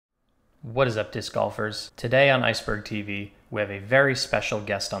What is up, disc golfers? Today on Iceberg TV, we have a very special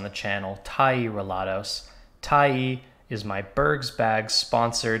guest on the channel, Tai Relatos. Tai is my Berg's Bag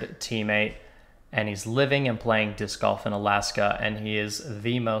sponsored teammate, and he's living and playing disc golf in Alaska, and he is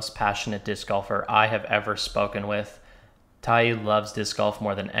the most passionate disc golfer I have ever spoken with. Tai loves disc golf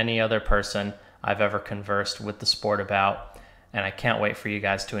more than any other person I've ever conversed with the sport about, and I can't wait for you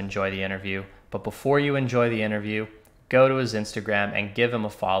guys to enjoy the interview. But before you enjoy the interview, go to his Instagram and give him a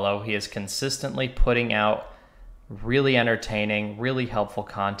follow. He is consistently putting out really entertaining, really helpful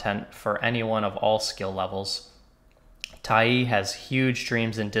content for anyone of all skill levels. Tai has huge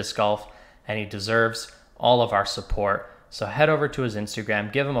dreams in disc golf, and he deserves all of our support. So head over to his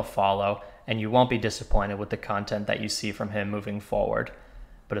Instagram, give him a follow, and you won't be disappointed with the content that you see from him moving forward.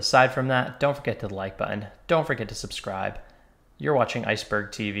 But aside from that, don't forget to the like button. Don't forget to subscribe. You're watching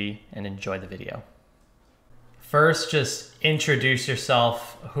Iceberg TV, and enjoy the video. First, just introduce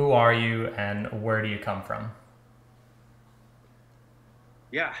yourself. Who are you and where do you come from?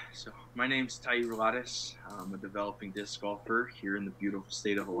 Yeah, so my name's Tai Relatos. I'm a developing disc golfer here in the beautiful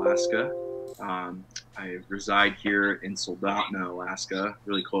state of Alaska. I reside here in Soldotna, Alaska,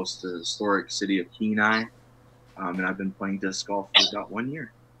 really close to the historic city of Kenai. And I've been playing disc golf for about 1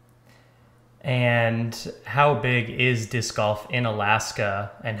 year. And how big is disc golf in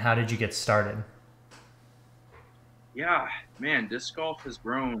Alaska, and how did you get started? Yeah, man, disc golf has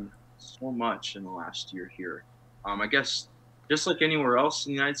grown so much in the last year here. I guess just like anywhere else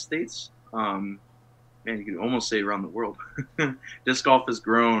in the United States, man, you could almost say around the world. Disc golf has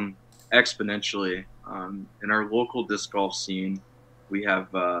grown exponentially. In our local disc golf scene, we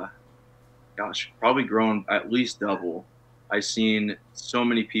have, probably grown at least double. I've seen so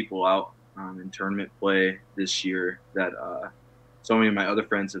many people out in tournament play this year that so many of my other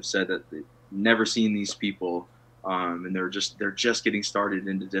friends have said that they've never seen these people. And they're just getting started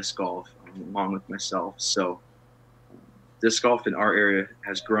into disc golf, along with myself. So disc golf in our area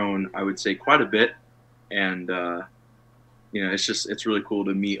has grown, I would say, quite a bit. And it's really cool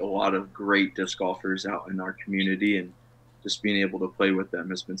to meet a lot of great disc golfers out in our community, and just being able to play with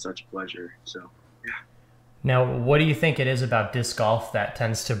them has been such a pleasure. So yeah. Now, what do you think it is about disc golf that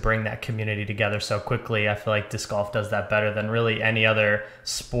tends to bring that community together so quickly? I feel like disc golf does that better than really any other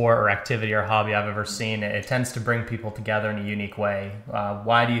sport or activity or hobby I've ever seen. It tends to bring people together in a unique way.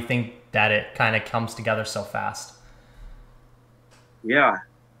 Why do you think that it kind of comes together so fast? Yeah,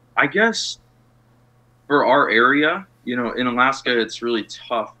 I guess for our area, in Alaska, it's really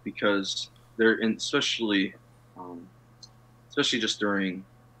tough because especially just during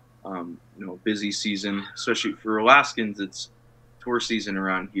busy season, especially for Alaskans, it's tour season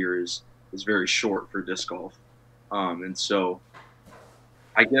around here is very short for disc golf. And so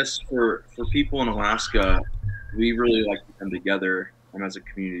I guess for people in Alaska, we really like to come together as a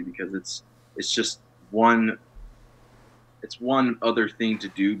community, because it's just one other thing to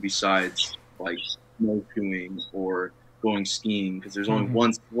do besides like snowshoeing or going skiing, because there's only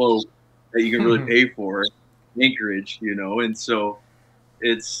one slope that you can really pay for, Anchorage, and so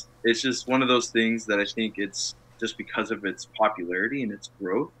it's just one of those things that I think it's just because of its popularity and its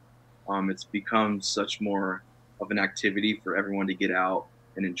growth, it's become such more of an activity for everyone to get out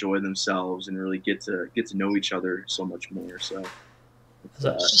and enjoy themselves and really get to know each other so much more. So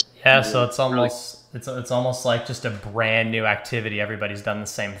so it's almost like just a brand new activity. Everybody's done the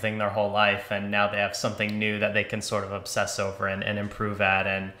same thing their whole life, and now they have something new that they can sort of obsess over and improve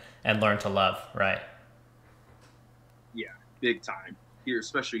at and learn to love, right? Yeah, big time. Here,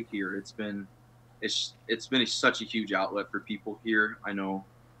 especially here, it's been such a huge outlet for people here. I know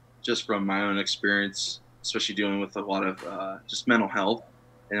just from my own experience, especially dealing with a lot of just mental health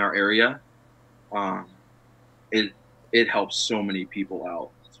in our area. It helps so many people out,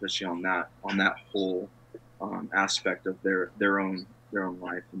 especially on that whole aspect of their own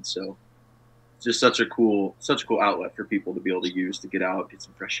life. And so it's just such a cool outlet for people to be able to use to get out, get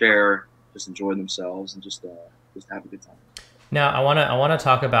some fresh air, just enjoy themselves, and just have a good time. Now, I want to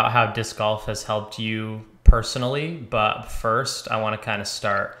talk about how disc golf has helped you personally, but first I want to kind of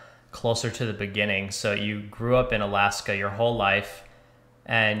start closer to the beginning. So you grew up in Alaska your whole life,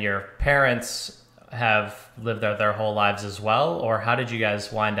 and your parents have lived there their whole lives as well, or how did you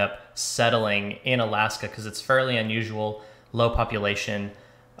guys wind up settling in Alaska? Because it's fairly unusual, low population.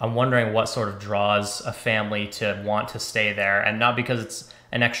 I'm wondering what sort of draws a family to want to stay there, and not because it's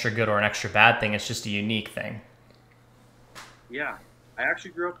an extra good or an extra bad thing, it's just a unique thing. Yeah, I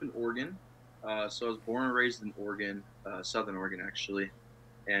actually grew up in Oregon. So I was born and raised in Oregon, Southern Oregon, actually.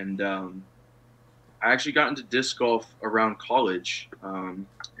 And I actually got into disc golf around college. And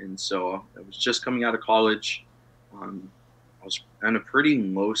so I was just coming out of college. I was in a pretty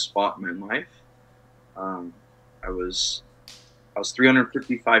low spot in my life. Um, I was I was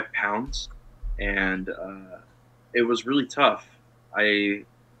 355 pounds, and it was really tough. I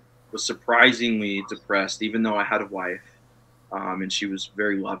was surprisingly depressed, even though I had a wife, and she was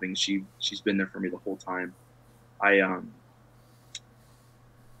very loving. She's been there for me the whole time. I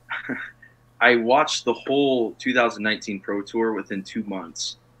I watched the whole 2019 Pro Tour within 2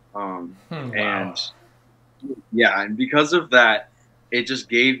 months, Wow. and yeah, and because of that, it just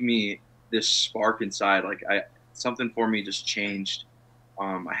gave me this spark inside. Like I something for me just changed.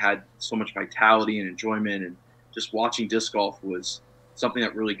 I had so much vitality and enjoyment, and just watching disc golf was something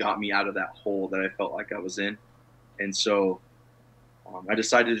that really got me out of that hole that I felt like I was in. And so I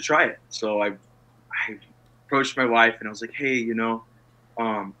decided to try it. So I approached my wife and I was like, hey,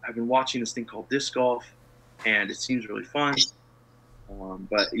 I've been watching this thing called disc golf, and it seems really fun.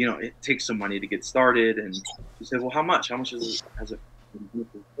 But it takes some money to get started. And she said, well, how much? How much is it? Has it?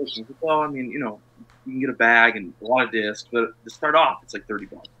 I said, well, I mean, you can get a bag and a lot of discs, but to start off, it's like $30.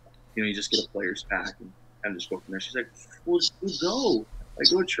 You just get a player's pack and just go from there. She's like, well, just go, like,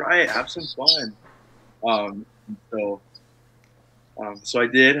 go try it, have some fun. Um, so, so I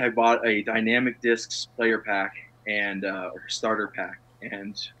did. I bought a Dynamic Discs player pack and or starter pack,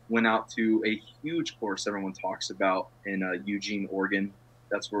 and went out to a huge course everyone talks about in Eugene, Oregon.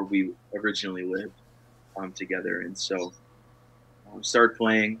 That's where we originally lived together, and so started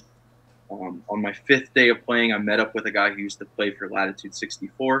playing. On my 5th day of playing, I met up with a guy who used to play for Latitude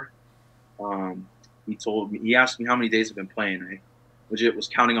 64. He asked me how many days I've been playing. I legit was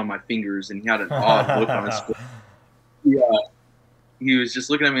counting on my fingers, and he had an odd look on his face. He was just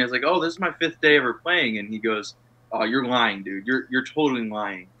looking at me. I was like, "Oh, this is my 5th day ever playing," and he goes, "Oh, you're lying, dude. You're totally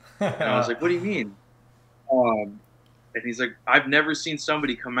lying." And I was like, "What do you mean?" And he's like, "I've never seen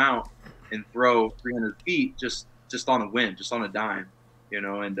somebody come out and throw 300 feet just on a whim, just on a dime,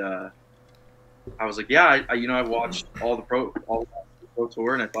 And I was like, "Yeah, I watched all the pro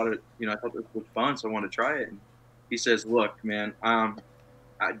tour, and I thought I thought this was fun, so I wanted to try it." And he says, "Look, man,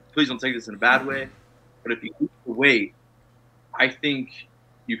 please don't take this in a bad way, but if you lose the weight, I think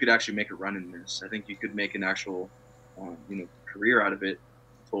you could actually make a run in this. I think you could make an actual, career out of it."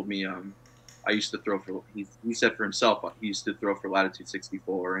 He told me, I used to throw for. He said for himself, he used to throw for Latitude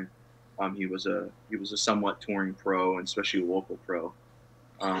 64, and he was a somewhat touring pro, and especially a local pro,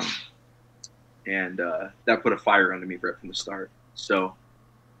 and that put a fire under me right from the start. So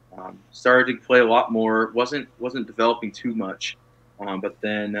started to play a lot more. wasn't developing too much, but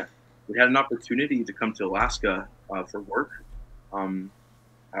then we had an opportunity to come to Alaska for work.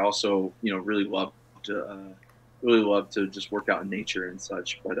 I also, really love to just work out in nature and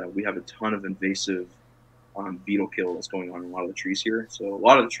such. But we have a ton of invasive beetle kill that's going on in a lot of the trees here. So a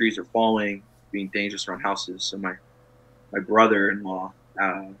lot of the trees are falling, being dangerous around houses. So my brother-in-law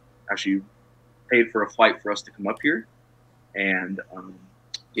actually paid for a flight for us to come up here, and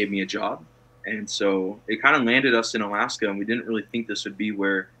gave me a job. And so it kind of landed us in Alaska, and we didn't really think this would be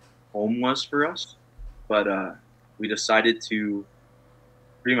where home was for us. But we decided to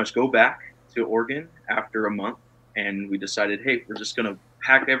pretty much go back to Oregon after a month, and we decided, hey, we're just going to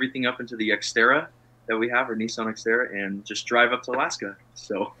pack everything up into the Xterra that we have, our Nissan Xterra, and just drive up to Alaska.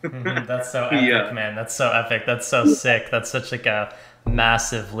 So That's so epic, man. That's so epic. That's so sick. That's such like a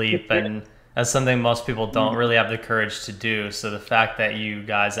massive leap, and that's something most people don't really have the courage to do. So the fact that you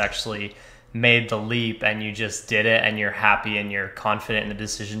guys actually made the leap and you just did it, and you're happy and you're confident in the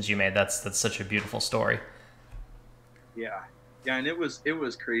decisions you made, that's such a beautiful story. Yeah, and it was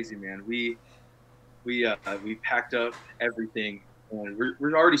crazy, man. We packed up everything, and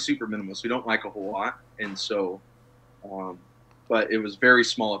we're already super minimalist. We don't like a whole lot, and so, but it was very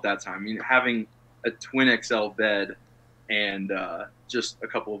small at that time. I mean, having a twin XL bed and just a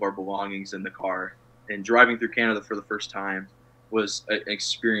couple of our belongings in the car, and driving through Canada for the first time was an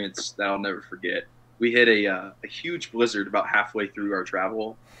experience that I'll never forget. We hit a huge blizzard about halfway through our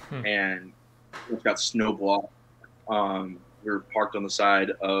travel, and it got snow blocked. We were parked on the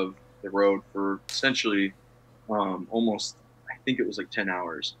side of the road for essentially almost, I think it was like 10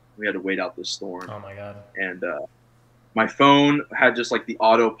 hours. We had to wait out this storm. Oh my God. And my phone had just like the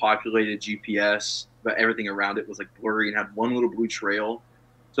auto-populated GPS, but everything around it was like blurry and had one little blue trail.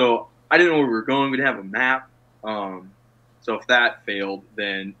 So I didn't know where we were going. We didn't have a map. So if that failed,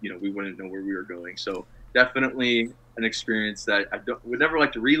 then we wouldn't know where we were going. So definitely an experience that would never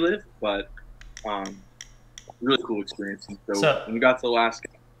like to relive, but really cool experience. And so when we got to Alaska,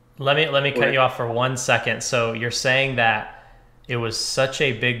 let me cut you off for 1 second. So you're saying that it was such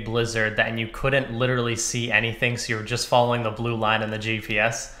a big blizzard that you couldn't literally see anything, so you were just following the blue line in the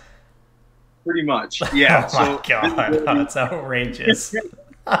GPS? pretty much. Yeah. Oh my So God, that's outrageous.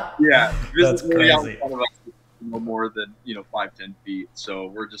 yeah, That's visibility out in crazy. front of us is no more than 5-10 feet. So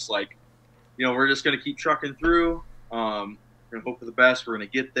we're just like, we're just gonna keep trucking through. We're gonna hope for the best. We're gonna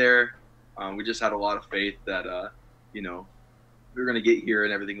get there. We just had a lot of faith that you know we were gonna get here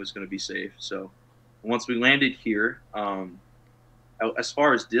and everything was gonna be safe. So once we landed here, as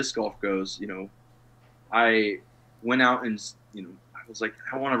far as disc golf goes, I went out and I was like,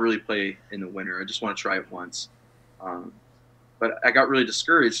 I want to really play in the winter. I just want to try it once. Um, but I got really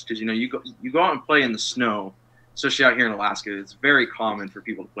discouraged because you go out and play in the snow, especially out here in Alaska. It's very common for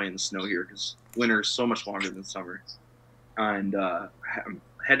people to play in the snow here because winter is so much longer than summer. And I'm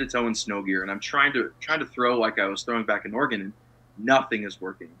head to toe in snow gear, and I'm trying to throw like I was throwing back in Oregon, and nothing is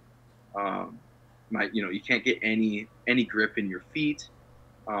working. Um, you can't get any grip in your feet.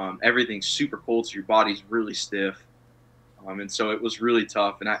 Everything's super cold, so your body's really stiff. And so it was really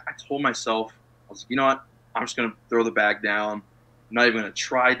tough. And I told myself, I was like, you know what? I'm just going to throw the bag down. I'm not even going to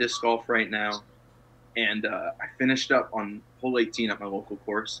try disc golf right now. And I finished up on hole 18 at my local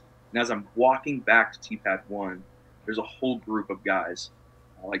course. And as I'm walking back to T-pad 1, there's a whole group of guys,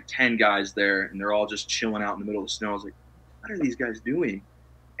 like 10 guys there, and they're all just chilling out in the middle of the snow. I was like, what are these guys doing?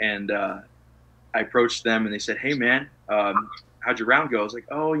 And I approached them, and they said, hey, man, how'd your round go? I was like,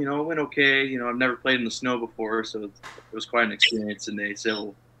 oh, it went okay. I've never played in the snow before, so it was quite an experience. And they said,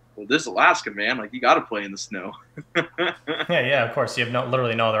 well, this is Alaska, man. Like, you got to play in the snow. Yeah, of course. You have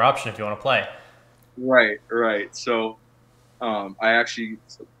literally no other option if you want to play. Right. So I actually,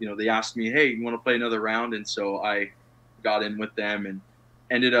 they asked me, hey, you want to play another round? And so I got in with them and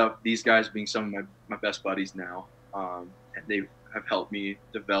ended up these guys being some of my best buddies now. And they have helped me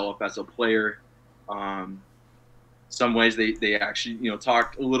develop as a player. Some ways they actually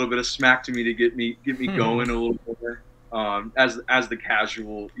talked a little bit of smack to me to get me going a little more. As the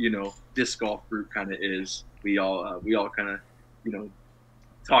casual disc golf group kind of is, we all kind of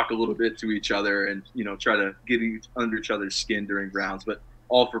talk a little bit to each other and try to get under each other's skin during rounds, but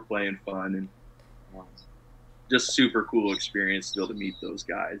all for playing fun and just super cool experience to be able to meet those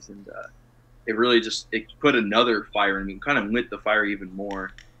guys. And it really it put another fire in me, kind of lit the fire even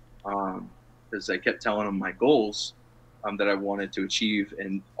more, because I kept telling them my goals that I wanted to achieve,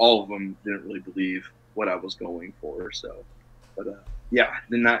 and all of them didn't really believe what I was going for. So, but yeah,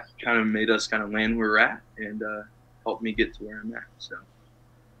 then that kind of made us kind of land where we're at and helped me get to where I'm at.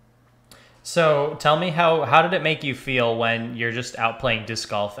 So tell me, how did it make you feel when you're just out playing disc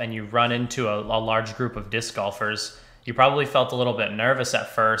golf and you run into a large group of disc golfers? You probably felt a little bit nervous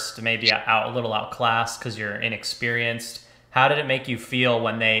at first, maybe a little outclassed because you're inexperienced. How did it make you feel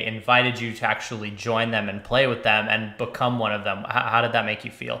when they invited you to actually join them and play with them and become one of them? How did that make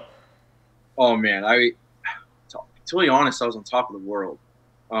you feel? Oh man, to be honest, I was on top of the world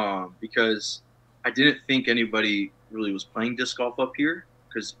because I didn't think anybody really was playing disc golf up here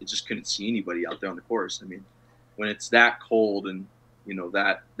because I just couldn't see anybody out there on the course. I mean, when it's that cold and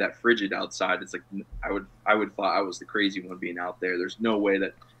that frigid outside, it's like I would thought I was the crazy one being out there. There's no way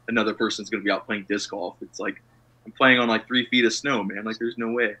that another person's going to be out playing disc golf. It's like I'm playing on like 3 feet of snow, man. Like there's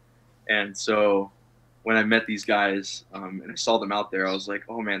no way. And so when I met these guys and I saw them out there, I was like,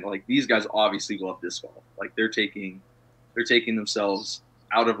 oh man, like these guys obviously love disc golf. Like they're taking themselves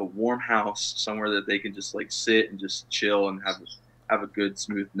out of a warm house somewhere that they can just like sit and just chill and have a good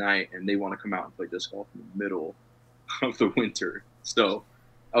smooth night, and they want to come out and play disc golf in the middle of the winter. So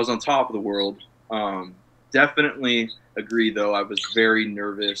I was on top of the world. Definitely agree though. I was very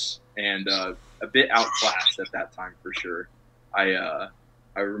nervous and a bit outclassed at that time for sure. I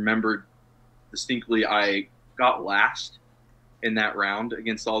remember distinctly I got last in that round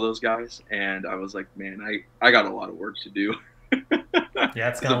against all those guys, and I was like, man, I got a lot of work to do. Yeah,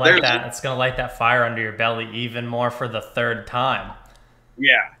 it's gonna light that fire under your belly even more for the third time.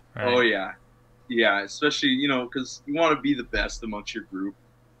 Yeah. Right. Oh yeah, especially because you want to be the best amongst your group,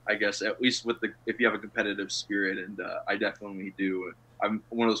 I guess, at least if you have a competitive spirit, and I definitely do. I'm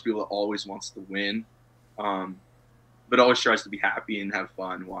one of those people that always wants to win, but always tries to be happy and have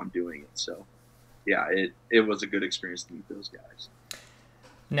fun while I'm doing it. So yeah, it was a good experience to meet those guys.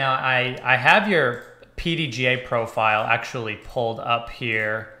 Now I have your PDGA profile actually pulled up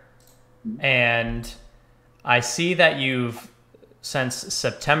here, and I see that you've, since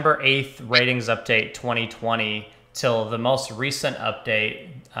September 8th ratings update 2020 till the most recent update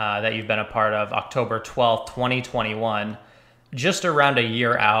that you've been a part of, October 12th, 2021, just around a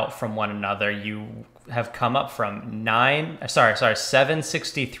year out from one another, you have come up from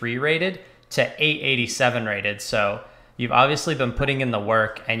 763 rated to 887 rated. So you've obviously been putting in the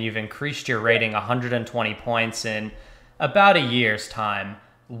work, and you've increased your rating 120 points in about a year's time.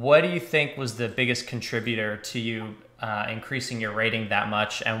 what do you think was the biggest contributor to you increasing your rating that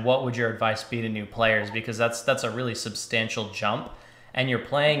much, and what would your advice be to new players? Because that's a really substantial jump, and you're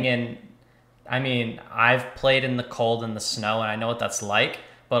playing in. I mean, I've played in the cold and the snow, and I know what that's like.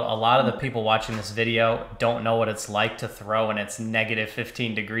 But a lot of the people watching this video don't know what it's like to throw, and it's negative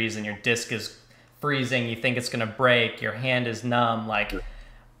 15 degrees, and your disc is freezing. You think it's gonna break. Your hand is numb. Like,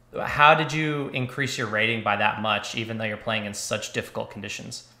 how did you increase your rating by that much, even though you're playing in such difficult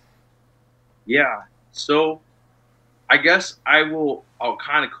conditions? Yeah. So I guess I'll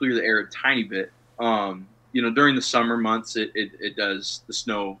kind of clear the air a tiny bit. During the summer months, it does, the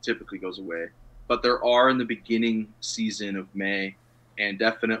snow typically goes away. But there are in the beginning season of May, and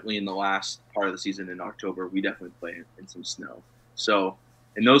definitely in the last part of the season in October, we definitely play in some snow. So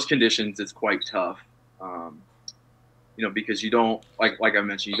in those conditions, it's quite tough. Because you don't, like I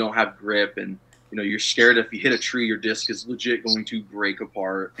mentioned, you don't have grip, and you're scared if you hit a tree, your disc is legit going to break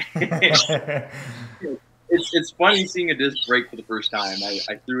apart. It's funny seeing a disc break for the first time.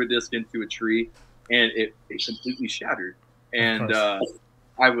 I threw a disc into a tree, and it completely shattered. And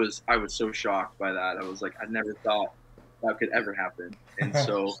I was so shocked by that. I was like, I never thought that could ever happen. And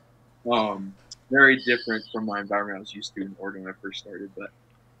so, very different from my environment I was used to in Oregon when I first started. But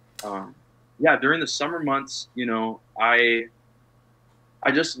yeah, during the summer months, I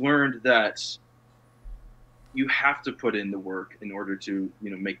just learned that you have to put in the work in order to,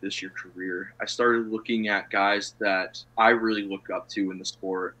 make this your career. I started looking at guys that I really look up to in the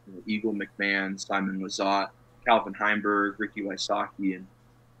sport: Eagle McMahon, Simon Lizotte, Calvin Heimberg, Ricky Wysocki, and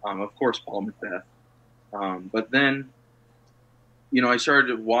of course Paul Macbeth. But then, I started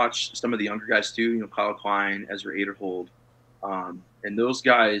to watch some of the younger guys too. Kyle Klein, Ezra Aderhold, and those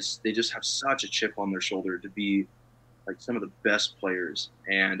guys, they just have such a chip on their shoulder to be like some of the best players.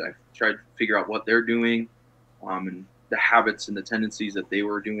 And I tried to figure out what they're doing, and the habits and the tendencies that they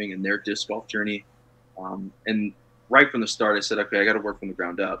were doing in their disc golf journey. And right from the start, I said, okay, I got to work from the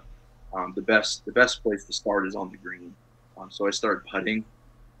ground up. The best place to start is on the green. So I started putting,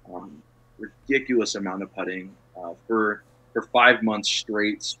 ridiculous amount of putting, for 5 months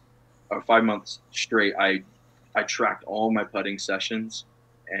straight. 5 months straight, I tracked all my putting sessions,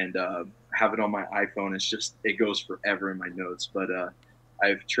 and have it on my iPhone. It goes forever in my notes. But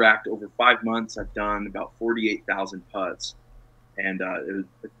I've tracked over 5 months. I've done about 48,000 putts, and it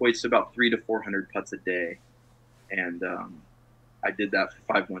equates to about 300 to 400 putts a day. And I did that for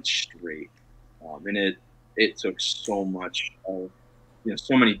 5 months straight, and it took so much of,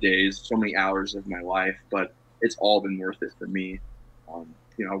 so many days, so many hours of my life, but it's all been worth it for me.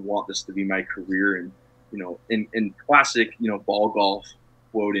 I want this to be my career. And in classic, ball golf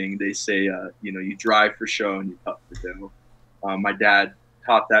quoting, they say, you drive for show and you putt for dough. My dad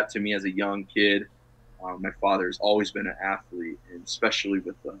taught that to me as a young kid. My father's always been an athlete, and especially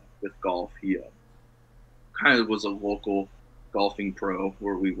with golf. He kind of was a local golfing pro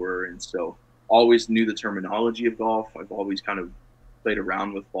where we were, and so always knew the terminology of golf. I've always kind of played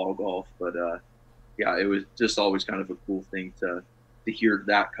around with ball golf, but yeah, it was just always kind of a cool thing to hear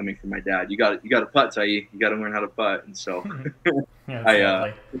that coming from my dad. You got to putt, Tai. You got to learn how to putt, and so Yeah,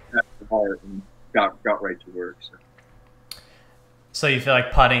 I took that to heart and got right to work. So you feel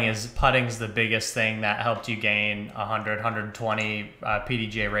like putting's the biggest thing that helped you gain 100, 120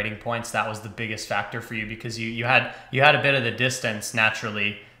 PDGA rating points. That was the biggest factor for you, because you had a bit of the distance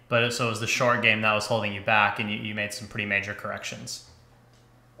naturally, but so it was the short game that was holding you back, and you made some pretty major corrections.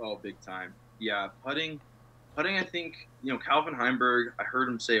 Oh, big time. Yeah, putting. I think, Calvin Heimberg, I heard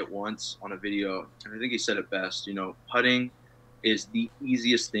him say it once on a video, and I think he said it best. Putting is the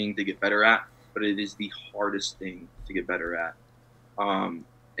easiest thing to get better at, but it is the hardest thing to get better at. And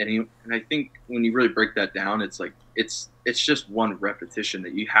I think when you really break that down, it's like it's just one repetition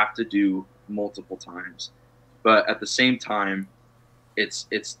that you have to do multiple times. But at the same time,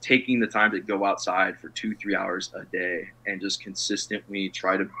 it's taking the time to go outside for 2-3 hours a day and just consistently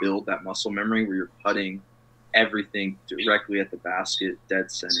try to build that muscle memory where you're putting everything directly at the basket,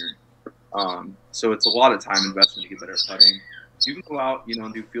 dead center. So it's a lot of time investment to get better at putting. You can go out,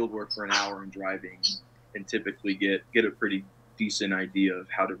 and do field work for an hour and driving, and typically get a pretty decent idea of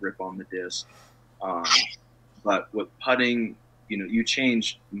how to rip on the disc. But with putting, you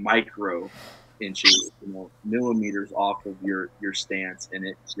change micro inches, millimeters off of your stance,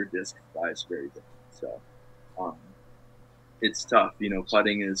 and your disc flies very different. So it's tough.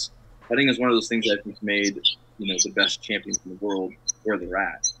 Putting is one of those things that I think made the best champions in the world where they're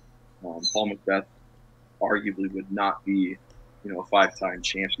at. Paul Macbeth arguably would not be a 5-time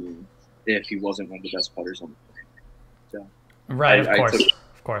champion if he wasn't one of the best putters on the planet. So Right, of course.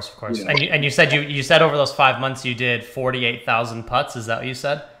 Of course, of You course. know, And you said you said over those 5 months you did 48,000 putts. Is that what you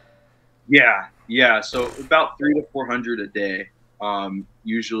said? yeah, yeah. So about 300 to 400 a day.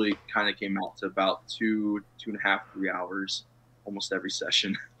 Usually kind of came out to about 2.5, 3 hours, almost every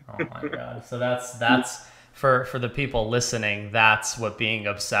session. Oh my god. So that's for the people listening, that's what being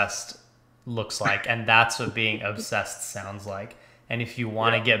obsessed looks like, and that's what being obsessed sounds like. And if you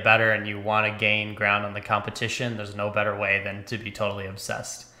want Yeah, to get better and you want to gain ground on the competition, there's no better way than to be totally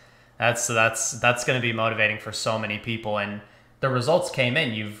obsessed. That's going to be motivating for so many people, and the results came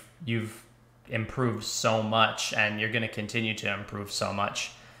in. You've improved so much, and you're going to continue to improve so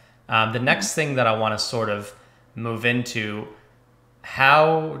much. The next thing that I want to sort of move into,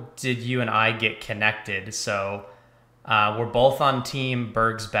 how did you and I get connected? So we're both on Team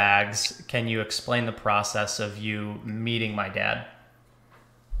Berg's Bags. Can you explain the process of you meeting my dad?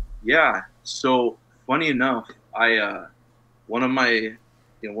 yeah. So funny enough, I one of my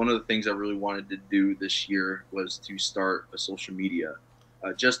one of the things I really wanted to do this year was to start a social media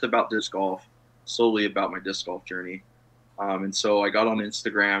just about disc golf, solely about my disc golf journey. And so I got on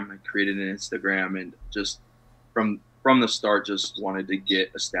Instagram, I created an Instagram, and just from the start, just wanted to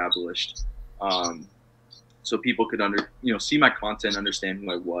get established, so people could see my content, understand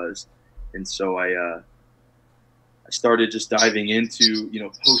who I was. And so I started just diving into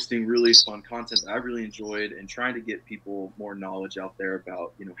posting really fun content that I really enjoyed, and trying to get people more knowledge out there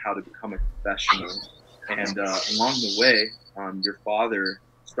about how to become a professional. And along the way, your father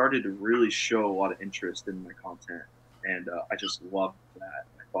started to really show a lot of interest in my content, and I just loved that.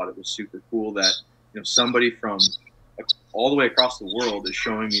 I thought it was super cool that somebody from all the way across the world is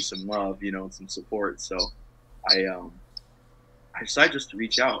showing me some love, and some support. So I decided just to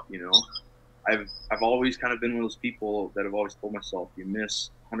reach out. I've always kind of been one of those people that have always told myself, you miss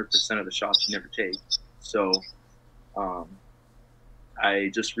 100% of the shots you never take. So um,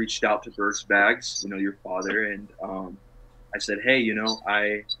 I just reached out to Berg's Bags, your father, and I said, hey,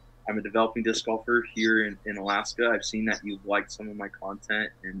 I'm a developing disc golfer here in Alaska. I've seen that you've liked some of my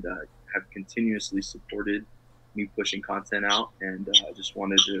content, and have continuously supported me pushing content out, and I just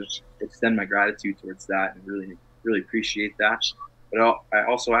wanted to extend my gratitude towards that, and really, really appreciate that. But I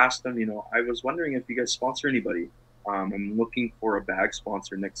also asked them, I was wondering if you guys sponsor anybody. I'm looking for a bag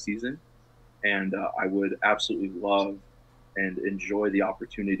sponsor next season, and I would absolutely love and enjoy the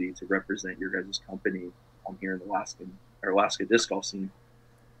opportunity to represent your guys' company here in the Alaska disc golf scene.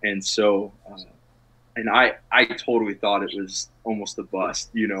 And so, and I totally thought it was almost a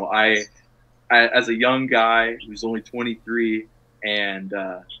bust. I as a young guy who's only 23 and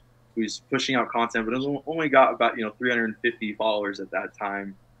who's pushing out content, but only got about 350 followers at that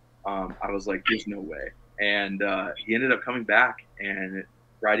time. I was like, there's no way. And he ended up coming back and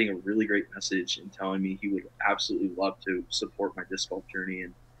writing a really great message and telling me he would absolutely love to support my disc golf journey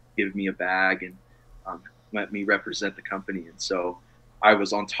and give me a bag, and let me represent the company. And so I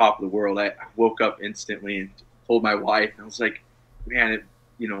was on top of the world. I woke up instantly and told my wife, and I was like, man,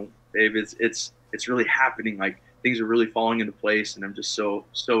 babe, it's really happening. Like, things are really falling into place, and I'm just so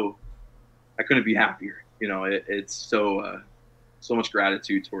I couldn't be happier. It's so much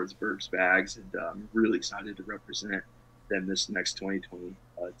gratitude towards Berg's Bags, and I'm really excited to represent them this next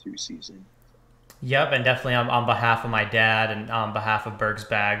 2022 season. Yep, and definitely on behalf of my dad and on behalf of Berg's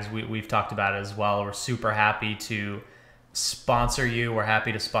Bags, we've talked about it as well. We're super happy to sponsor you. We're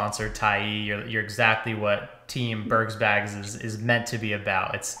happy to sponsor Tai. You're exactly what Team Berg's Bags is meant to be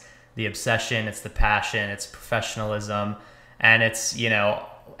about. It's the obsession, it's the passion, it's professionalism, and it's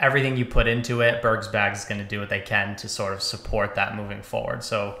everything you put into it. Berg's Bags is going to do what they can to sort of support that moving forward.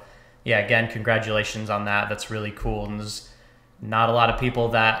 So yeah, again, congratulations on that. That's really cool, and there's not a lot of people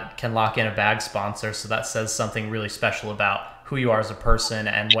that can lock in a bag sponsor, so that says something really special about who you are as a person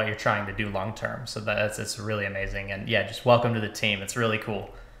and what you're trying to do long term. So it's really amazing, and yeah, just welcome to the team. It's really cool.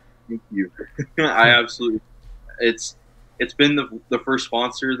 Thank you. I absolutely. It's been the first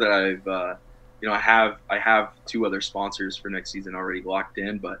sponsor that I have two other sponsors for next season already locked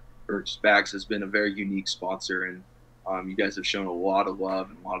in, but Berg's Bags has been a very unique sponsor, and you guys have shown a lot of love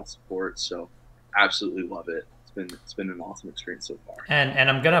and a lot of support. So absolutely love it. It's been an awesome experience so far. And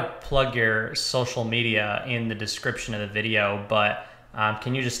I'm gonna plug your social media in the description of the video, but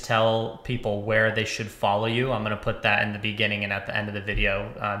can you just tell people where they should follow you? I'm gonna put that in the beginning and at the end of the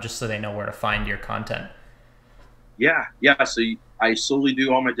video, just so they know where to find your content. Yeah. So I solely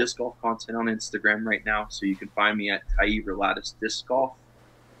do all my disc golf content on Instagram right now. So you can find me at Tai Relatus Disc Golf.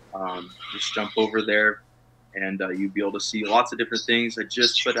 Just jump over there, and you'll be able to see lots of different things. I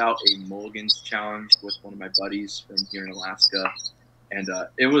just put out a Mulligan's challenge with one of my buddies from here in Alaska, and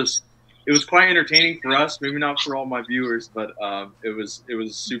it was it was quite entertaining for us. Maybe not for all my viewers, but it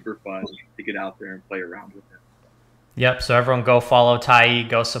was super fun to get out there and play around with him. Yep. So everyone go follow Tai.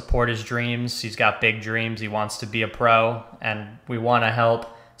 Go support his dreams. He's got big dreams. He wants to be a pro, and we want to help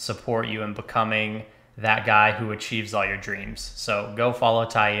support you in becoming that guy who achieves all your dreams. So go follow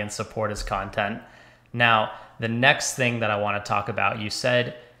Tai and support his content. Now, the next thing that I want to talk about, you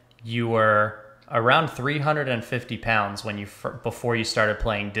said you were around 350 pounds when before you started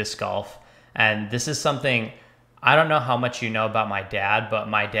playing disc golf, and this is something I don't know how much you know about my dad, but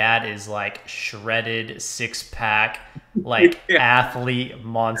my dad is like shredded, six pack, like Yeah. athlete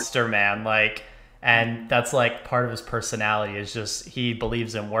monster man. Like, and that's like part of his personality is just he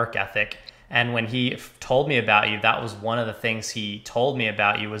believes in work ethic. And when he told me about you, that was one of the things he told me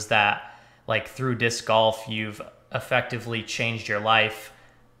about you was that like through disc golf, you've effectively changed your life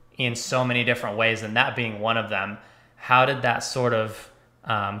in so many different ways, and that being one of them. How did that sort of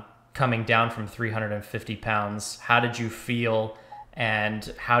coming down from 350 pounds, how did you feel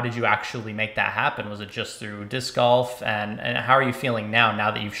and how did you actually make that happen? Was it just through disc golf? And how are you feeling now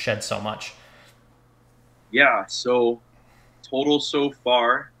that you've shed so much? Yeah. So total so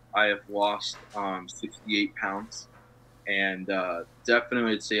far, I have lost 68 pounds, and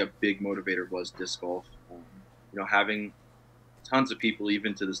definitely, I'd say a big motivator was disc golf. Having tons of people,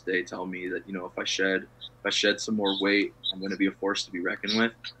 even to this day, tell me that if I shed some more weight, I'm going to be a force to be reckoned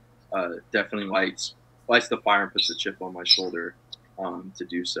with. Definitely lights the fire and puts a chip on my shoulder to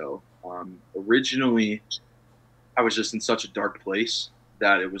do so. Originally, I was just in such a dark place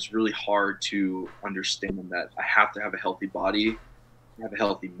that it was really hard to understand that I have to have a healthy body, have a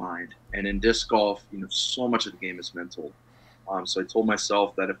healthy mind. And in disc golf, so much of the game is mental. So I told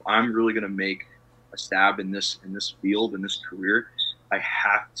myself that if I'm really going to make a stab in this field, in this career, I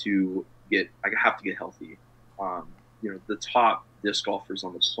have to get healthy. The top disc golfers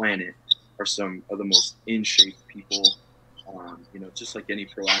on the planet are some of the most in shape people. Just like any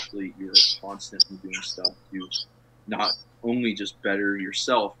pro athlete, you're constantly doing stuff to not only just better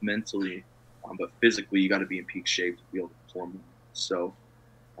yourself mentally, but physically, you got to be in peak shape to be able to perform. So,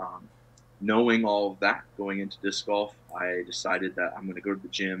 um, knowing all of that going into disc golf, I decided that I'm going to go to the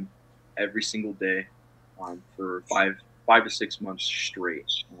gym every single day for 5 to 6 months straight,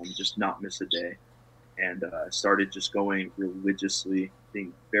 just not miss a day. And started just going religiously,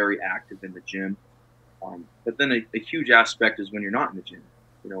 being very active in the gym. But then a huge aspect is when you're not in the gym.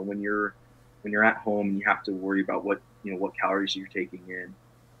 When you're at home and you have to worry about what calories you're taking in.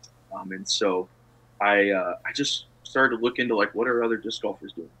 And so I just started to look into like what are other disc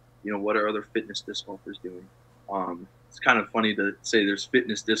golfers doing. What are other fitness disc golfers doing? It's kind of funny to say there's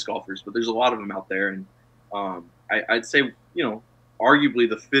fitness disc golfers, but there's a lot of them out there. And I'd say arguably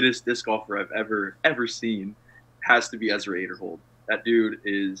the fittest disc golfer I've ever seen has to be Ezra Aderhold. That dude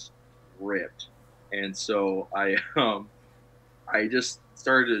is ripped, and so I just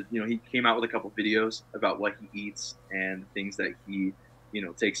started. He came out with a couple videos about what he eats and things that he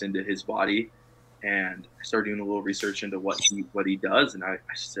takes into his body, and I started doing a little research into what he does, and I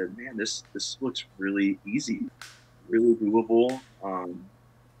said, man, this looks really easy, really doable.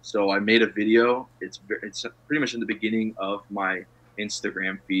 So I made a video. It's pretty much in the beginning of my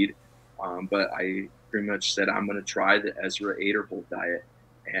Instagram feed, but I pretty much said I'm going to try the Ezra Aderhold diet,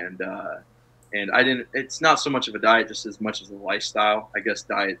 and I didn't. It's not so much of a diet, just as much as a lifestyle. I guess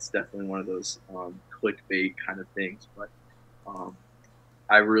diet's definitely one of those clickbait kind of things, but um,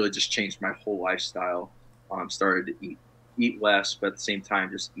 I really just changed my whole lifestyle. Started to eat less, but at the same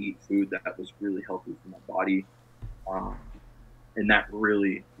time, just eat food that was really healthy for my body. Um, and that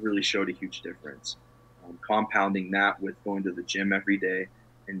really showed a huge difference. Compounding that with going to the gym every day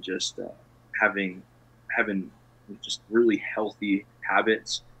and just having just really healthy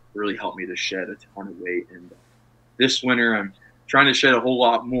habits really helped me to shed a ton of weight. And this winter, I'm trying to shed a whole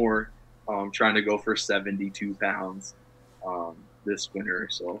lot more. Trying to go for 72 pounds this winter.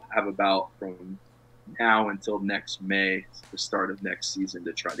 So I have about from now until next May, the start of next season,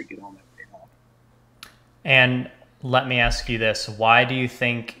 to try to get all that weight off. And let me ask you this. Why do you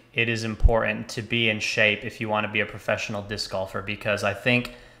think it is important to be in shape if you want to be a professional disc golfer? Because I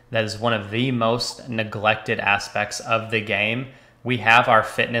think that is one of the most neglected aspects of the game. We have our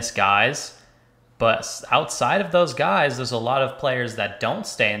fitness guys, but outside of those guys, there's a lot of players that don't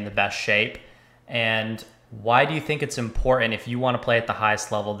stay in the best shape. And why do you think it's important if you want to play at the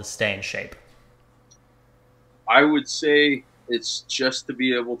highest level to stay in shape? I would say it's just to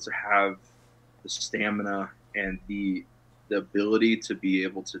be able to have the stamina and the ability to be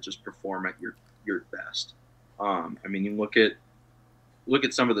able to just perform at your best. I mean, you look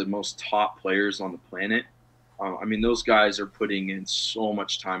at some of the most top players on the planet. I mean, those guys are putting in so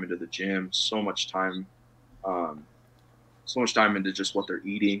much time into the gym, um, so much time into just what they're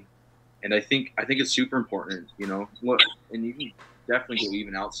eating. And I think it's super important, look, and you can definitely go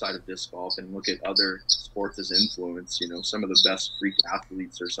even outside of disc golf and look at other sports as influence. Some of the best freak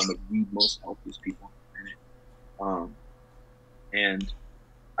athletes are some of the most healthiest people on the planet. And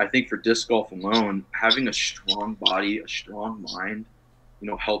I think for disc golf alone, having a strong body, a strong mind,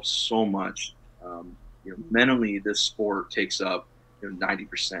 helps so much. Mentally, this sport takes up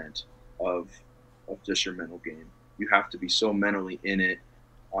 90% of just your mental game. You have to be so mentally in it,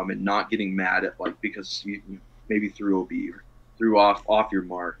 and not getting mad at, like, because you maybe threw OB or threw off your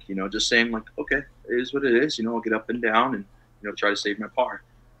mark. Just saying, like, okay, it is what it is. I'll get up and down and try to save my par.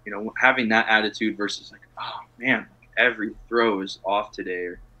 Having that attitude versus, like, oh man, like, every throw is off today,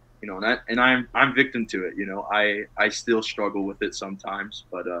 or I'm victim to it. I still struggle with it sometimes,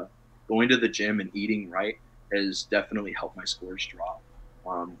 but going to the gym and eating right has definitely helped my scores drop.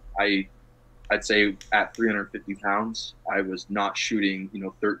 I'd say at 350 pounds, I was not shooting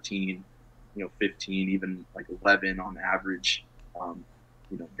 13, 15, even like 11 on average, down,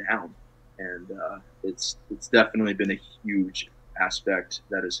 and it's definitely been a huge aspect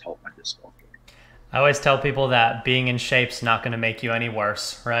that has helped my disc golf game. I always tell people that being in shape's not going to make you any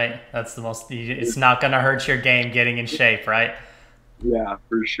worse, right? That's the most. It's not going to hurt your game getting in shape, right? Yeah,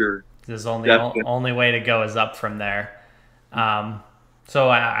 for sure. There's only Definitely. way to go is up from there. So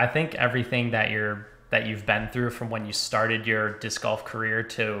I think everything that you've been through from when you started your disc golf career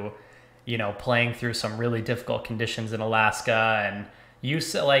to, playing through some really difficult conditions in Alaska, and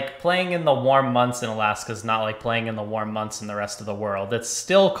like playing in the warm months in Alaska is not like playing in the warm months in the rest of the world. It's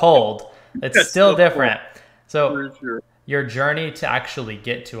still cold. It's That's still so cool, different. So for sure. your journey to actually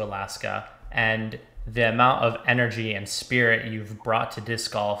get to Alaska and the amount of energy and spirit you've brought to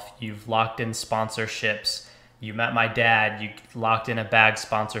disc golf, you've locked in sponsorships. You met my dad, you locked in a bag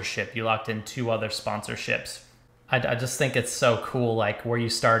sponsorship, you locked in 2 other sponsorships. I just think it's so cool, like where you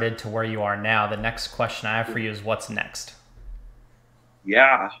started to where you are now. The next question I have for you is what's next?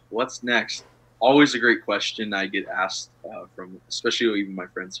 Yeah, what's next? Always a great question I get asked, from especially even my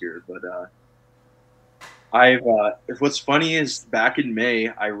friends here. But what's funny is back in May,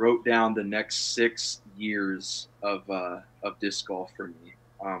 I wrote down the next 6 years of disc golf for me.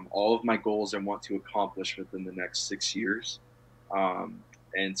 All of my goals I want to accomplish within the next 6 years.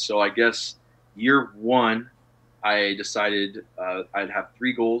 And so I guess year one, I decided I'd have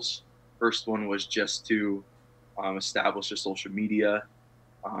 3 goals. First one was just to establish a social media.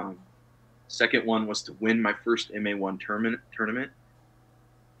 Um, Second one was to win my first MA1 tournament,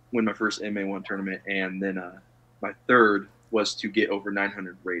 win my first MA1 tournament, and then my third was to get over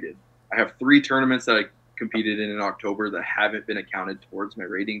 900 rated. I have 3 tournaments that I competed in October that haven't been accounted towards my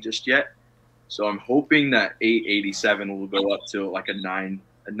rating just yet. So I'm hoping that 887 will go up to like a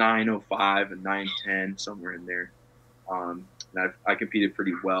 905, a 910, somewhere in there. And I competed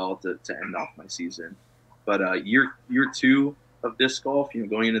pretty well to end off my season. But year two of disc golf,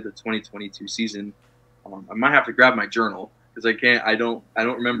 going into the 2022 season, I might have to grab my journal because I don't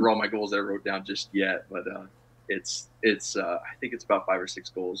remember all my goals that I wrote down just yet. But it's I think it's about 5 or 6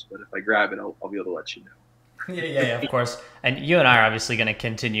 goals. But if I grab it, I'll be able to let you know. Yeah, of course. And you and I are obviously going to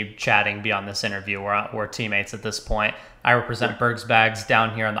continue chatting beyond this interview. We're teammates at this point. I represent Berg's Bags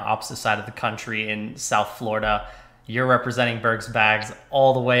down here on the opposite side of the country in South Florida. You're representing Berg's Bags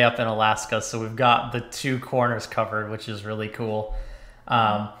all the way up in Alaska. So we've got the 2 corners covered, which is really cool.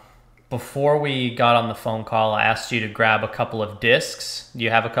 Before we got on the phone call, I asked you to grab a couple of discs. Do you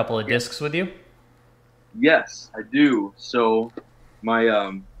have a couple of discs with you? Yes, I do. So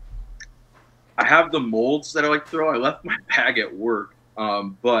my I have the molds that I like to throw. I left my bag at work,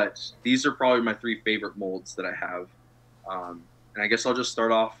 but these are probably my 3 favorite molds that I have. And I guess I'll just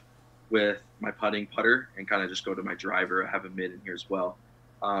start off with my putting putter and kind of just go to my driver. I have a mid in here as well.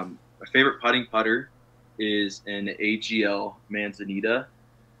 My favorite putting putter is an AGL Manzanita.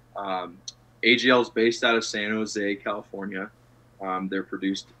 AGL is based out of San Jose, California. They're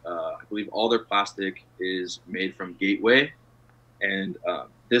produced, I believe all their plastic is made from Gateway. And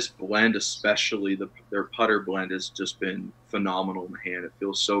this blend, especially their putter blend, has just been phenomenal in the hand. It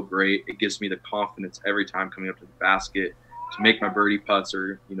feels so great. It gives me the confidence every time coming up to the basket to make my birdie putts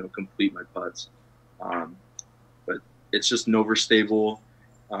or complete my putts. But it's just an overstable,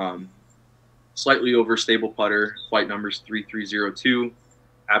 slightly overstable putter. Flight number's 3302.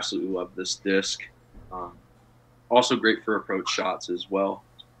 Absolutely love this disc. Also great for approach shots as well.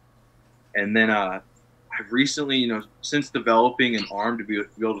 And then I've recently, since developing an arm to be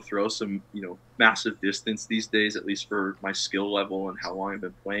able to throw some, massive distance these days, at least for my skill level and how long I've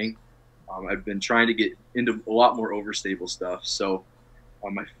been playing, I've been trying to get into a lot more overstable stuff. So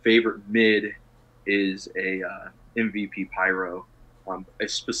my favorite mid is a MVP Pyro,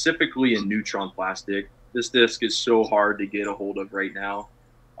 specifically in neutron plastic. This disc is so hard to get a hold of right now.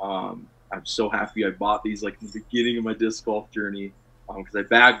 I'm so happy I bought these like in the beginning of my disc golf journey because I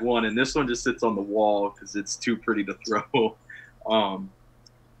bagged one, and this one just sits on the wall because it's too pretty to throw. um,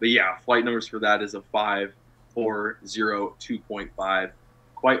 but yeah, flight numbers for that is a 5, 4, 0, 2.5.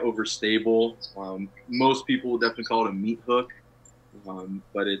 Quite overstable. Most people would definitely call it a meat hook,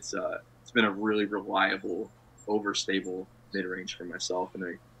 but it's been a really reliable, overstable mid range for myself, and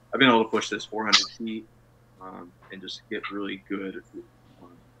I've been able to push this 400 feet and just get really good,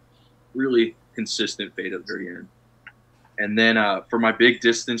 really consistent fade at the very end. And then for my big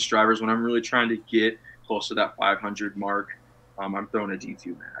distance drivers, when I'm really trying to get close to that 500 mark, I'm throwing a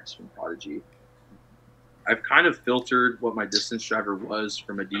D2 Max from Prodigy. I've kind of filtered what my distance driver was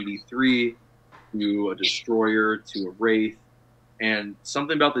from a DD3 to a Destroyer to a Wraith. And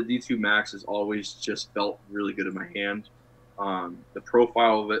something about the D2 Max has always just felt really good in my hand. The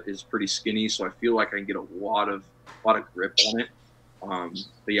profile of it is pretty skinny, so I feel like I can get a lot of grip on it.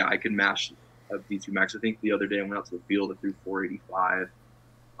 But yeah, I can mash a D2 Max. I think the other day I went out to the field, I threw 485.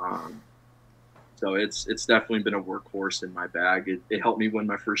 So it's definitely been a workhorse in my bag. It helped me win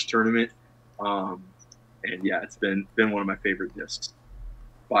my first tournament. And yeah, it's been one of my favorite discs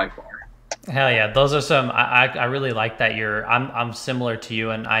by far. Hell yeah, those are some. I really like that I'm similar to you,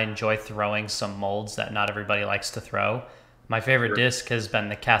 and I enjoy throwing some molds that not everybody likes to throw. My favorite Sure. disc has been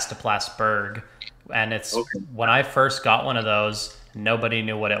the Castoplast Berg, and it's Okay. when I first got one of those, nobody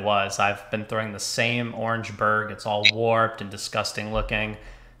knew what it was. I've been throwing the same orange Berg. It's all warped and disgusting looking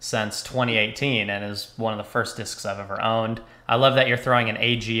since 2018, and is one of the first discs I've ever owned. I love that you're throwing an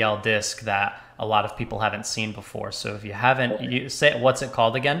AGL disc that a lot of people haven't seen before. So if you haven't, you say what's it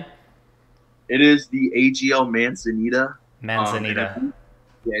called again? It is the AGL Manzanita. Manzanita.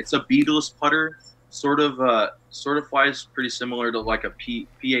 Yeah, it's a beadless putter. Sort of flies pretty similar to like a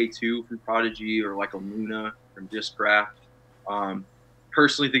PA2 from Prodigy or like a Luna from Discraft.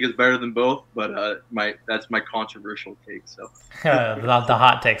 Personally think it's better than both, but that's my controversial take. So The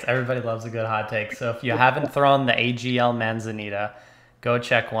hot takes. Everybody loves a good hot take. So if you haven't thrown the AGL Manzanita, go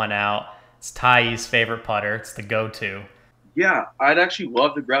check one out. It's Ty's favorite putter. It's the go-to. yeah, I'd actually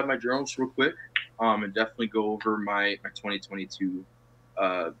love to grab my journals real quick, and definitely go over my 2022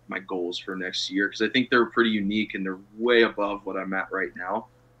 my goals for next year, because I think they're pretty unique and they're way above what I'm at right now.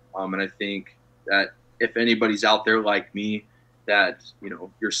 And I think that if anybody's out there like me, that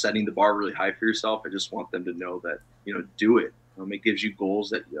you're setting the bar really high for yourself, I just want them to know that do it. It gives you goals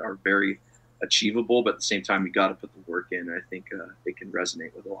that are very achievable, but at the same time you got to put the work in. And I think it can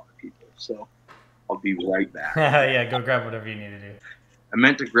resonate with a lot of people. So I'll be right back. Yeah, go grab whatever you need to do. I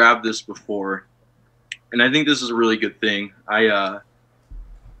meant to grab this before, and I think this is a really good thing.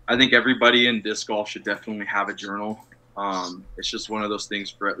 I think everybody in disc golf should definitely have a journal. It's just one of those things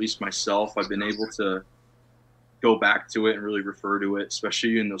for at least myself. I've been able to go back to it and really refer to it,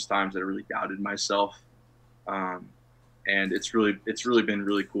 especially in those times that I really doubted myself. And it's really been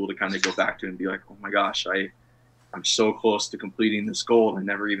really cool to kind of go back to it and be like, oh my gosh, I'm so close to completing this goal. I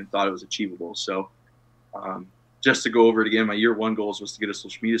never even thought it was achievable. So just to go over it again, my year one goals was to get a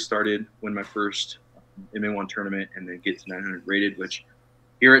social media started, win my first MA1 tournament, and then get to 900 rated, which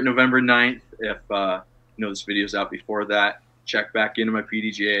here at November 9th, if this video's out before that, check back into my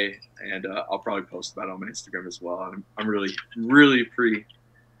PDGA, and I'll probably post about it on my Instagram as well. I'm really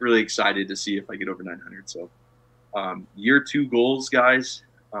excited to see if I get over 900. So year two goals, guys.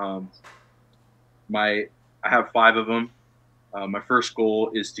 I have 5 of them. My first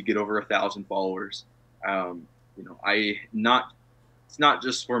goal is to get over 1,000 followers. It's not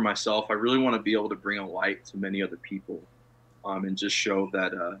just for myself. I really want to be able to bring a light to many other people, and just show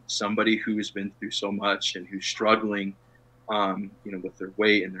that somebody who's been through so much and who's struggling, with their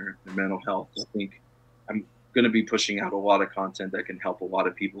weight and their mental health. I think I'm going to be pushing out a lot of content that can help a lot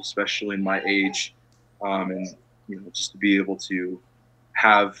of people, especially in my age, and just to be able to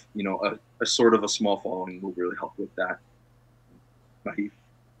have a sort of a small following will really help with that. My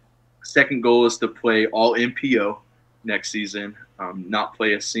second goal is to play all MPO next season, not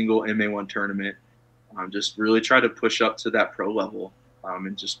play a single MA1 tournament. Just really try to push up to that pro level,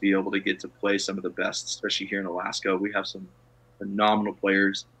 and just be able to get to play some of the best, especially here in Alaska. We have some phenomenal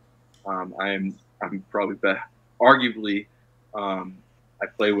players. I'm probably arguably I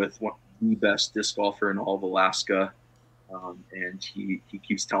play with the best disc golfer in all of Alaska, and he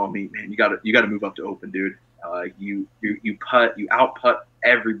keeps telling me, man, you got to move up to Open, dude. You out putt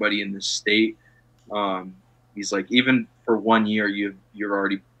everybody in this state. He's like, even for 1 year, you're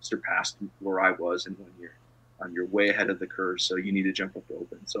already surpassed where I was in 1 year. You're way ahead of the curve, so you need to jump up to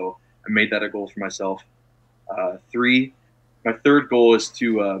open. So I made that a goal for myself. Three, my third goal is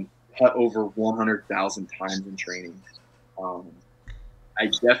to putt over 100,000 times in training. Um, I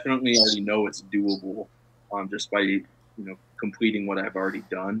definitely already know it's doable, just by completing what I've already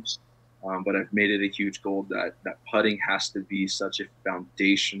done. But I've made it a huge goal that putting has to be such a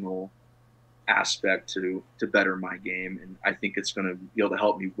foundational aspect to better my game, and I think it's going to be able to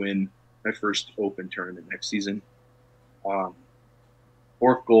help me win my first Open tournament next season. Um,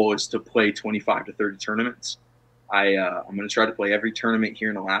 Fourth goal is to play 25 to 30 tournaments. I'm going to try to play every tournament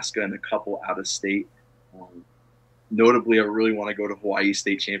here in Alaska and a couple out of state. Um, Notably, I really want to go to Hawaii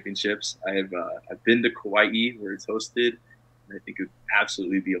State Championships. I've been to Kauai where it's hosted, and I think it would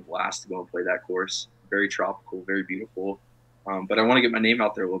absolutely be a blast to go and play that course. Very tropical, very beautiful. But I want to get my name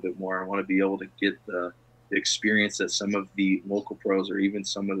out there a little bit more. I want to be able to get the experience that some of the local pros or even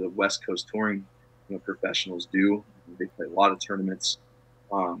some of the West Coast touring professionals do. They play a lot of tournaments.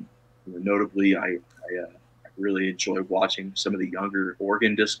 Notably, I really enjoy watching some of the younger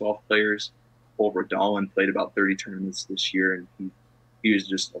Oregon disc golf players. Paul Dolan played about 30 tournaments this year, and he was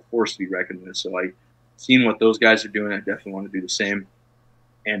just a force to be reckoned with. So I seen what those guys are doing. I definitely want to do the same.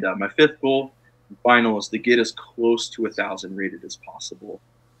 And my fifth goal and final is to get as close to 1,000 rated as possible.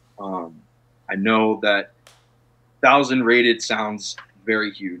 I know that 1,000 rated sounds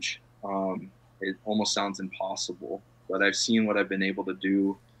very huge. It almost sounds impossible, but I've seen what I've been able to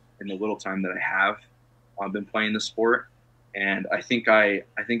do in the little time that I have been playing the sport. And I think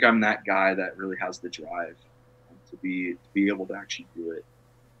I'm that guy that really has the drive to be able to actually do it.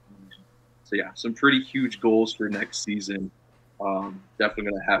 So yeah, some pretty huge goals for next season.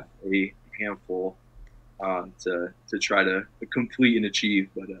 Definitely going to have a handful to try to complete and achieve.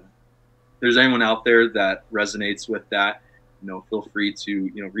 But if there's anyone out there that resonates with that, feel free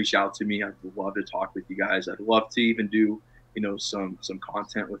to reach out to me. I'd love to talk with you guys. I'd love to even do some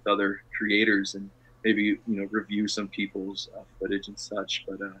content with other creators and maybe review some people's footage and such.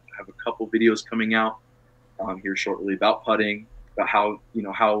 But I have a couple videos coming out here shortly about putting, about how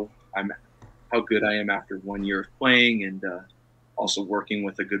good I am after 1 year of playing, and also working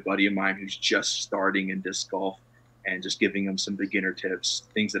with a good buddy of mine who's just starting in disc golf, and just giving him some beginner tips,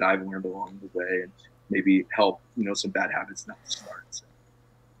 things that I've learned along the way, and maybe help some bad habits not to start. So.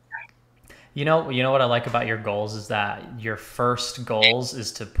 You know what I like about your goals is that your first goals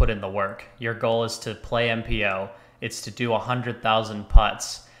is to put in the work. Your goal is to play MPO. It's to do 100,000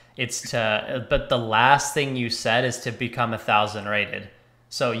 putts. But the last thing you said is to become 1,000 rated.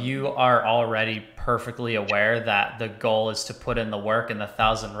 So you are already perfectly aware that the goal is to put in the work, and the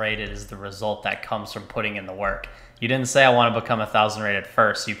 1,000 rated is the result that comes from putting in the work. You didn't say I want to become 1,000 rated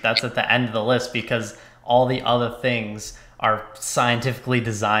first. That's at the end of the list, because all the other things are scientifically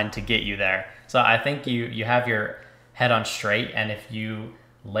designed to get you there. So I think you have your head on straight, and if you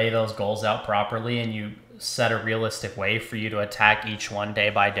lay those goals out properly and you set a realistic way for you to attack each one day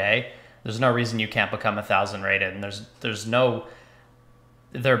by day, there's no reason you can't become 1,000 rated. And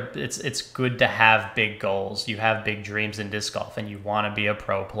it's good to have big goals. You have big dreams in disc golf, and you want to be a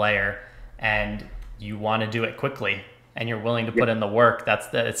pro player, and you want to do it quickly, and you're willing to put in the work.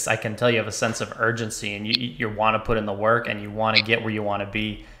 I can tell you have a sense of urgency, and you want to put in the work, and you want to get where you want to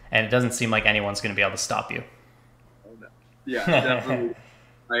be, and it doesn't seem like anyone's going to be able to stop you. Oh, no. Yeah, definitely.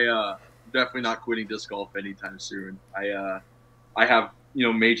 Definitely not quitting disc golf anytime soon. I have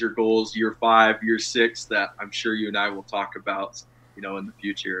major goals, year 5, year 6, that I'm sure you and I will talk about in the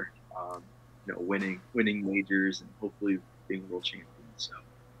future. Winning majors and hopefully being world champion. So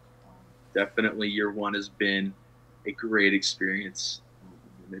definitely year 1 has been a great experience.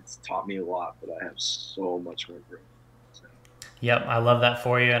 It's taught me a lot, but I have so much more growth. So. Yep, I love that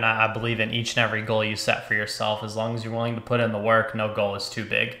for you, and I believe in each and every goal you set for yourself. As long as you're willing to put in the work, no goal is too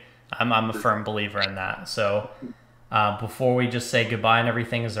big. I'm a firm believer in that. So before we just say goodbye and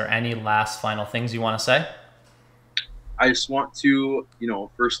everything, is there any last final things you want to say? I just want to,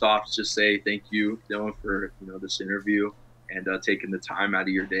 first off, just say thank you, Dylan, for this interview and taking the time out of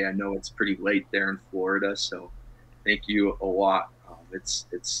your day. I know it's pretty late there in Florida, so thank you a lot. It's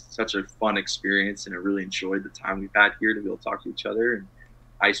such a fun experience, and I really enjoyed the time we've had here to be able to talk to each other. And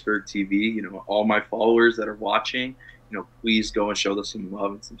Iceberg TV, all my followers that are watching, please go and show them some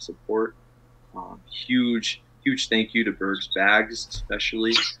love and some support. Huge thank you to Berg's Bags,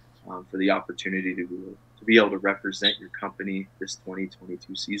 especially for the opportunity to be able to represent your company this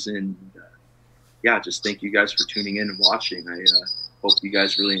 2022 season. And, just thank you guys for tuning in and watching. I hope you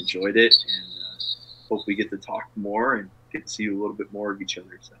guys really enjoyed it, and hope we get to talk more and get to see a little bit more of each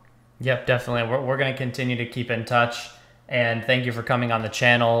other. So. Yep, definitely. We're going to continue to keep in touch, And thank you for coming on the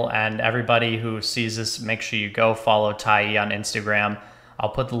channel. And everybody who sees this, make sure you go follow Tai on Instagram. I'll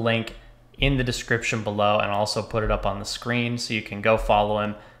put the link in the description below and also put it up on the screen so you can go follow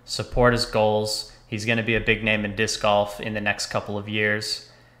him, support his goals. He's going to be a big name in disc golf in the next couple of years.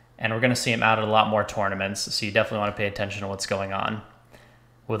 And we're going to see him out at a lot more tournaments, so you definitely want to pay attention to what's going on.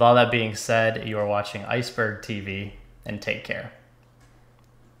 With all that being said, you are watching Iceberg TV, and take care.